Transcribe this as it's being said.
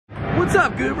What's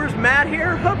up, goobers? Matt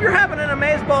here. Hope you're having an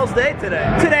amazeballs day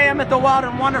today. Today I'm at the wild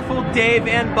and wonderful Dave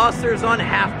and Buster's on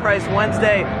Half Price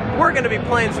Wednesday. We're gonna be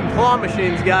playing some claw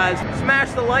machines, guys.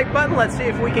 Smash the like button. Let's see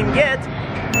if we can get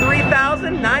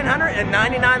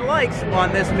 3,999 likes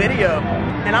on this video.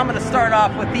 And I'm gonna start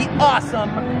off with the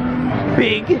awesome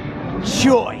Big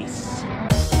Choice.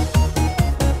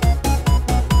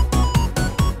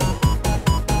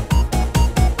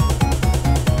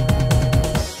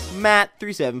 Matt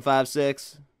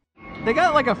 3756. They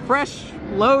got like a fresh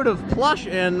load of plush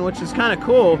in, which is kind of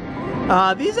cool.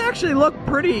 These actually look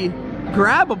pretty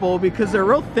grabbable because they're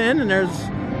real thin and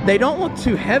they don't look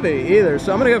too heavy either.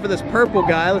 So I'm gonna go for this purple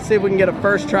guy. Let's see if we can get a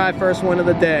first try, first win of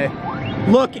the day.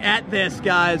 Look at this,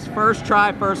 guys. First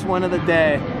try, first win of the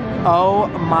day. Oh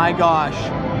my gosh.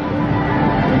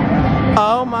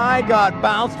 Oh my God,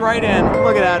 bounced right in.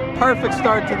 Look at that, perfect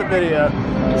start to the video.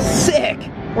 Sick.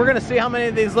 We're gonna see how many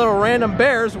of these little random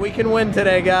bears we can win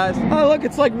today, guys. Oh look,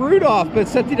 it's like Rudolph, but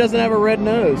except he doesn't have a red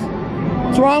nose.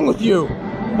 What's wrong with you?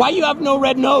 Why you have no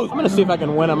red nose? I'm gonna see if I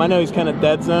can win him. I know he's kind of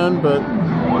dead zone, but...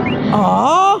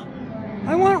 Aww!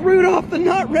 I want Rudolph the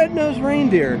not red-nosed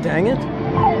reindeer, dang it.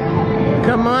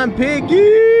 Come on,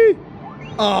 piggy!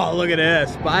 Oh, look at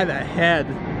this, by the head.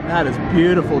 That is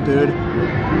beautiful, dude.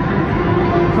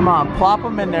 Come on, plop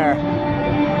him in there.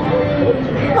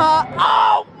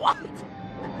 Oh, what?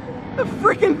 The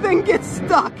freaking thing gets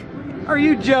stuck. Are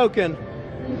you joking?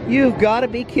 You've got to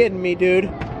be kidding me, dude.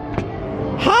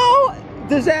 How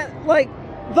does that, like,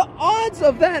 the odds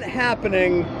of that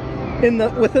happening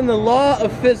within the law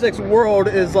of physics world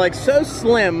is like so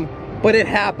slim, but it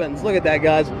happens. Look at that,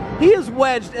 guys. He is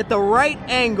wedged at the right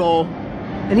angle,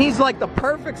 and he's like the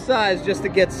perfect size just to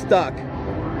get stuck.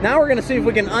 Now we're gonna see if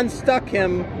we can unstuck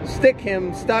him, stick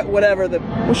him, stuck, whatever.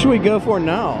 What should we go for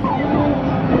now?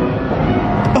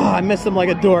 Oh, I missed him like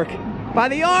a dork. By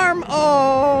the arm!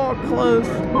 Oh, close.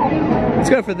 Let's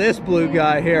go for this blue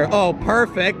guy here. Oh,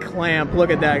 perfect clamp. Look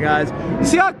at that, guys. You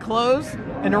see how it closed?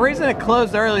 And the reason it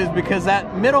closed early is because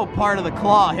that middle part of the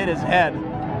claw hit his head.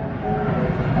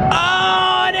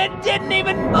 Oh, and it didn't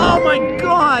even, oh my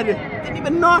God. Didn't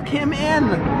even knock him in.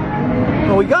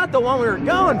 Well, we got the one we were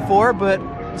going for, but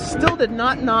still did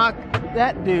not knock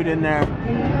that dude in there.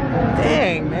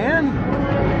 Dang, man.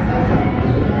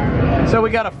 So we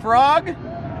got a frog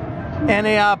and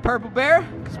a purple bear,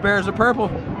 because bears are purple.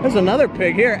 There's another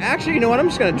pig here. Actually, you know what? I'm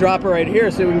just gonna drop it right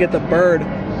here so we can get the bird.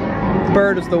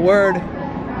 Bird is the word.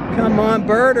 Come on,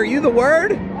 bird, are you the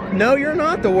word? No, you're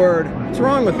not the word. What's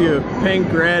wrong with you?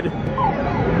 Pink, red.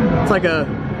 It's like a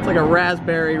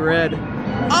raspberry red.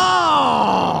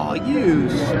 Oh, you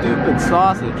stupid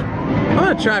sausage. I'm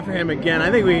gonna try for him again. I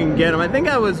think we can get him. I think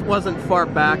I wasn't far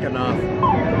back enough.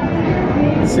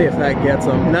 Let's see if that gets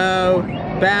him. No,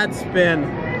 bad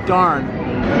spin. Darn.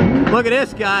 Look at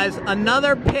this, guys.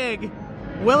 Another pig.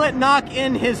 Will it knock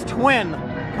in his twin?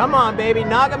 Come on, baby,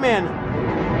 knock him in.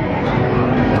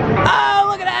 Oh,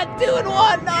 look at that, 2 in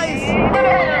 1, nice.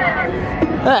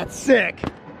 That's sick.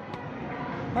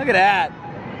 Look at that.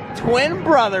 Twin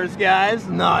brothers, guys,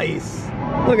 nice.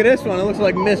 Look at this one, it looks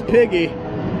like Miss Piggy.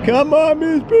 Come on,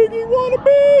 Miss Piggy, wanna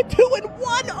be? 2 in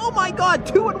 1, oh my God,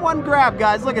 2 in 1 grab,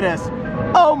 guys, look at this.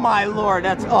 Oh my Lord,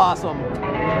 that's awesome.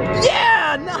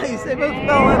 Yeah, nice, they both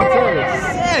fell in too.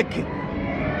 Sick.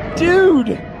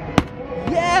 Dude,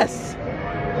 yes.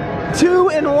 2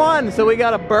 in 1, so we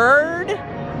got a bird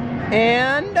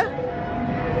and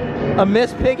a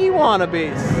Miss Piggy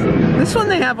wannabes. This one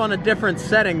they have on a different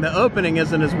setting. The opening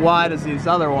isn't as wide as these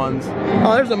other ones.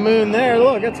 Oh, there's a moon there.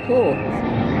 Look, that's cool.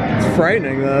 It's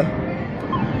frightening though.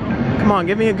 Come on,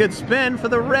 give me a good spin for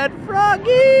the red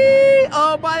froggy.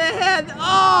 Oh, by the head.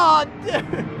 Oh,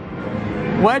 dude.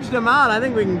 Wedged him out. I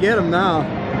think we can get him now.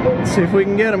 Let's see if we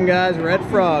can get him, guys. Red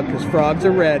frog, because frogs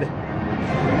are red.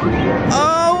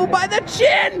 Oh, by the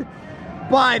chin!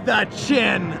 By the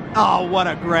chin! Oh, what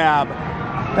a grab.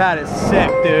 That is sick,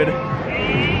 dude.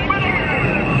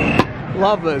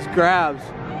 Love those grabs.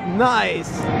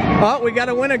 Nice. Oh, we got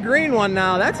to win a green one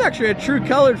now. That's actually a true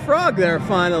colored frog there,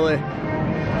 finally.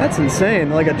 That's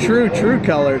insane. Like a true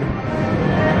colored.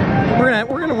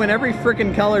 We're gonna win every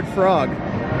freaking colored frog.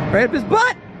 Right up his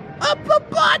butt! Up the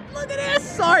butt! Look at this!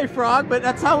 Sorry, frog, but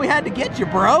that's how we had to get you,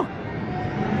 bro.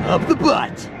 Up the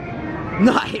butt.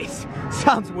 Nice.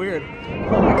 Sounds weird.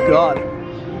 Oh my God.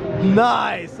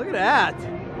 Nice. Look at that.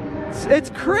 It's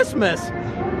Christmas.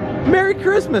 Merry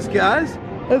Christmas, guys.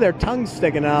 Oh, their tongue's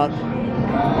sticking out.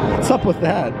 What's up with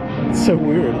that? It's so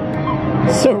weird.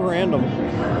 So random.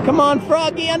 Come on,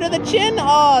 froggy, under the chin.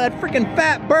 Oh, that freaking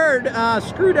fat bird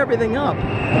screwed everything up.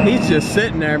 He's just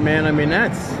sitting there, man. I mean,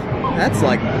 that's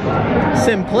like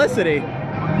simplicity.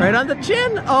 Right on the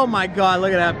chin. Oh my God,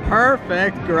 look at that.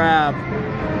 Perfect grab.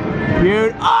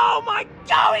 Dude, oh my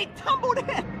God, he tumbled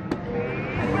in.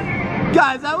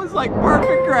 Guys, that was like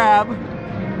perfect grab.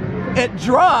 It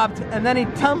dropped and then he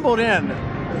tumbled in.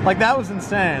 Like, that was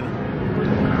insane.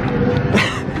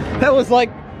 That was like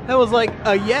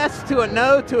a yes to a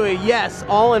no to a yes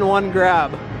all in one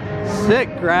grab.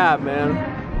 Sick grab, man.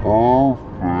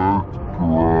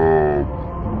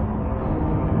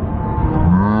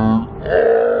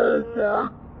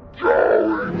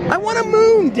 I want a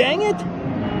moon, dang it.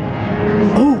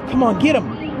 Oh, come on, get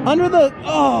him. Under the,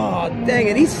 oh, dang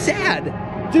it, he's sad.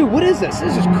 Dude, what is this?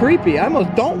 This is creepy. I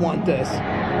almost don't want this.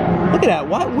 Look at that,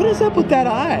 what is up with that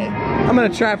eye? I'm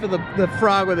gonna try for the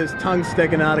frog with his tongue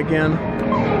sticking out again.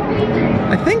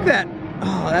 I think that,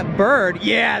 oh, that bird,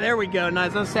 yeah, there we go,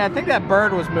 nice. I was saying, I think that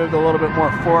bird was moved a little bit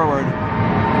more forward.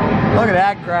 Look at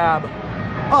that grab.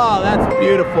 Oh, that's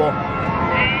beautiful.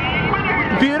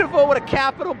 Beautiful with a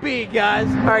capital B, guys.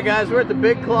 All right, guys, we're at the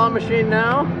big claw machine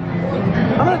now.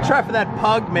 I'm gonna try for that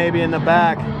pug maybe in the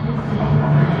back.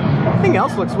 Everything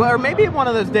else looks well, or maybe one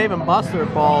of those Dave & Buster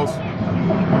balls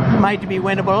might be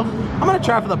winnable. I'm gonna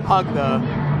try for the pug though.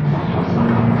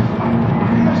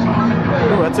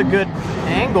 Ooh, that's a good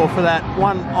angle for that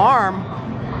one arm.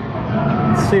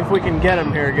 Let's see if we can get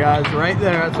him here, guys. Right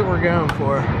there, that's what we're going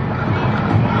for.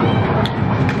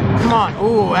 Come on,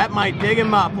 ooh, that might dig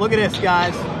him up. Look at this,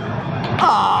 guys.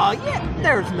 Oh, yeah,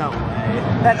 there's no way.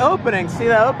 That opening, see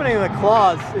that opening of the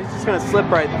claws, he's just gonna slip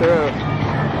right through.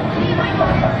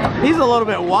 He's a little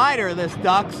bit wider, this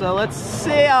duck, so let's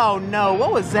see. Oh no,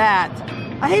 what was that?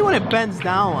 I hate when it bends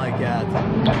down like that.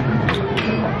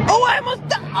 Oh, I almost,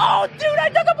 oh dude, I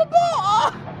dug up a ball.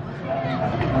 Oh.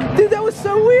 Dude, that was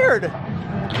so weird.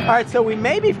 All right, so we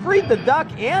maybe freed the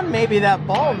duck and maybe that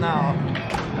ball now.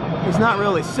 He's not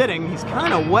really sitting, he's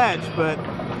kind of wedged, but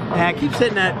yeah, it keeps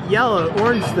hitting that yellow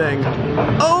orange thing.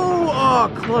 Oh,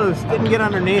 close, didn't get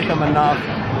underneath him enough.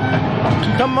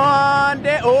 Come on,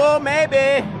 oh,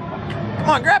 maybe. Come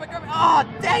on, grab it, grab it. Oh,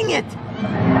 dang it.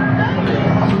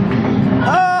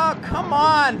 Oh, come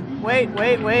on. Wait a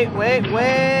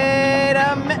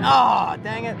minute. Oh,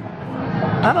 dang it.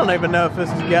 I don't even know if this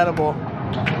is gettable.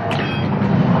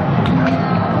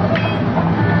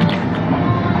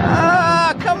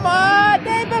 Oh, come on,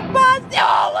 David Buzz.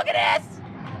 Oh, look at this.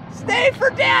 Stay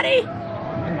for daddy.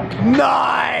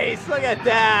 Nice, look at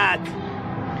that.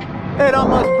 It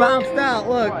almost bounced out,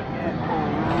 look.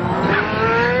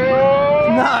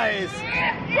 Nice.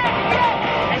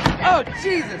 Oh,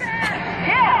 Jesus.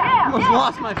 Almost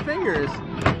lost my fingers.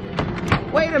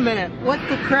 Wait a minute, what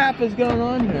the crap is going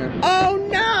on here? Oh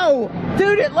no!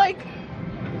 Dude, it like,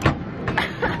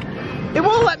 it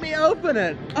won't let me open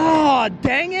it. Oh,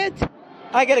 dang it.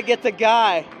 I gotta get the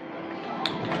guy.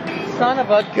 Son of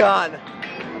a gun.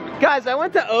 Guys, I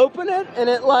went to open it and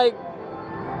it like,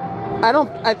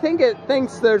 I think it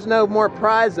thinks there's no more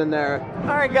prize in there.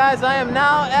 All right, guys, I am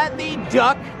now at the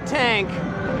duck tank.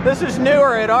 This is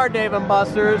newer at our Dave &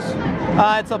 Buster's.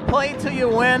 It's a play till you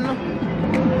win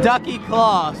ducky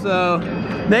claw. So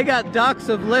they got ducks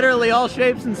of literally all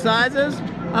shapes and sizes.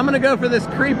 I'm gonna go for this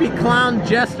creepy clown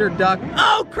jester duck.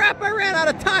 Oh crap, I ran out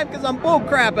of time because I'm bull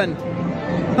crapping.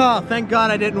 Oh, thank God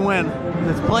I didn't win.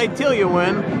 It's play till you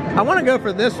win. I wanna go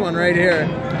for this one right here.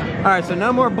 All right, so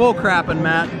no more bull crapping,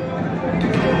 Matt.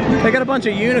 They got a bunch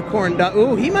of unicorn duck.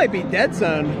 Ooh, he might be dead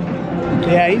zoned.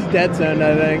 Yeah, he's dead zoned,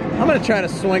 I think. I'm gonna try to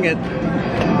swing it.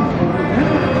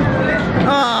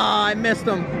 Oh, I missed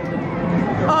him.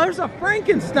 Oh, there's a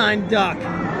Frankenstein duck.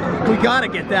 We gotta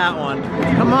get that one.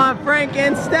 Come on,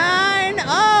 Frankenstein.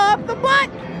 Oh, up the butt.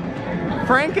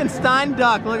 Frankenstein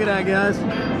duck. Look at that, guys.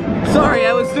 Sorry,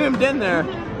 I was zoomed in there.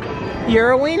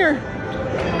 You're a wiener.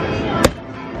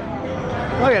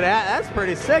 Look at that. That's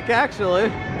pretty sick,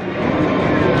 actually.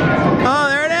 Oh,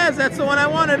 there it is. That's the one I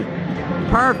wanted.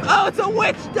 Perfect. Oh, it's a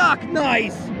witch duck.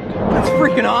 Nice. That's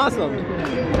freaking awesome.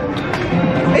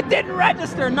 It didn't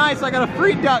register. Nice. I got a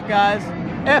free duck, guys.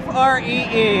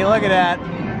 F-R-E-E. Look at that.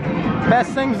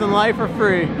 Best things in life are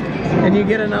free. And you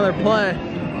get another play.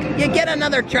 You get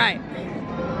another try.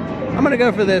 I'm going to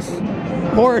go for this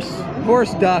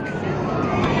horse duck.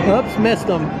 Oops, missed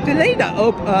them. Dude, they need to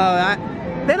open.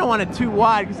 They don't want it too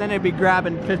wide because then they'd be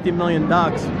grabbing 50 million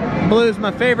ducks. Blue is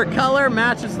my favorite color,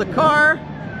 matches the car.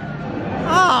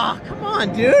 Oh, come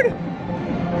on, dude.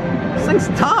 This thing's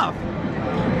tough.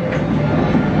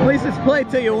 At least it's play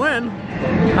till you win.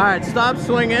 All right, stop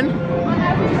swinging.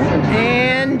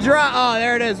 And draw. Oh,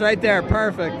 there it is right there.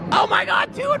 Perfect. Oh my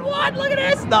God, 2 and 1. Look at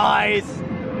this. Nice.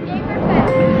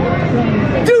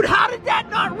 Dude, how did that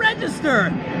not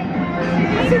register?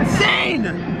 That's insane.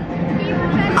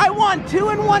 I won 2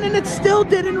 and 1 and it still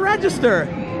didn't register.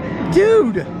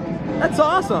 Dude, that's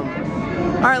awesome.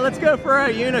 All right, let's go for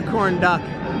a unicorn duck.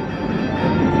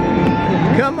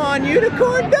 Come on,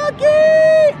 unicorn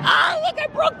ducky! Ah, look, I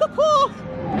broke the pool.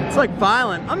 It's like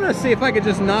violent. I'm gonna see if I could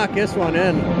just knock this one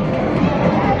in.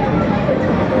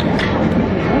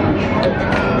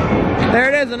 There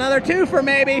it is, another 2 for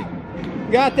maybe.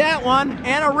 Got that one,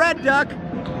 and a red duck.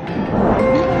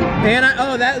 And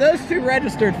those 2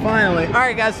 registered finally. All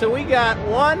right, guys, so we got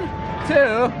 1,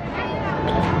 2,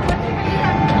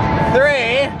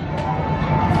 3,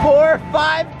 4,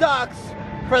 5 ducks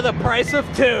for the price of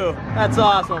 2. That's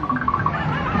awesome.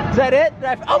 Is that it?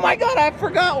 Oh my God, I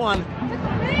forgot one.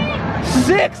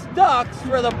 6 ducks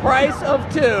for the price of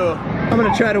 2. I'm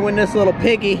gonna try to win this little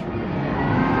piggy.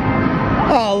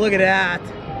 Oh, look at that.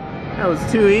 That was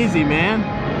too easy, man.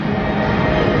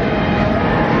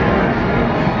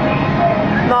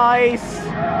 Nice.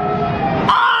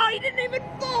 Oh, he didn't even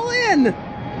fall in.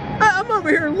 I'm over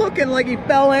here looking like he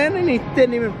fell in and he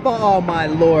didn't even fall. Oh my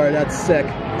Lord, that's sick.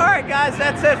 All right, guys,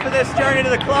 that's it for this Journey to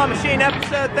the Claw Machine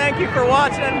episode. Thank you for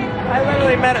watching. I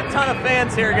literally met a ton of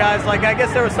fans here, guys. Like, I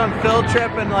guess there was some field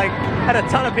trip and like had a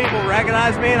ton of people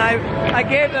recognize me, and I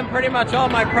gave them pretty much all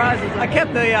my prizes. I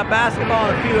kept the basketball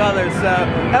and a few others, so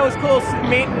that was cool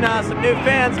meeting some new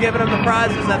fans, giving them the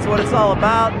prizes. That's what it's all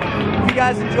about. If you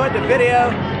guys enjoyed the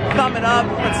video, thumb it up.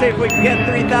 Let's see if we can get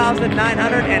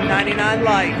 3,999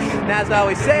 likes. And as I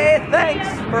always say, thanks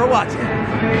for watching.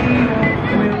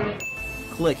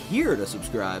 Click here to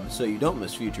subscribe so you don't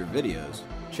miss future videos.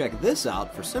 Check this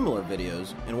out for similar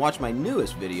videos and watch my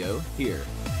newest video here.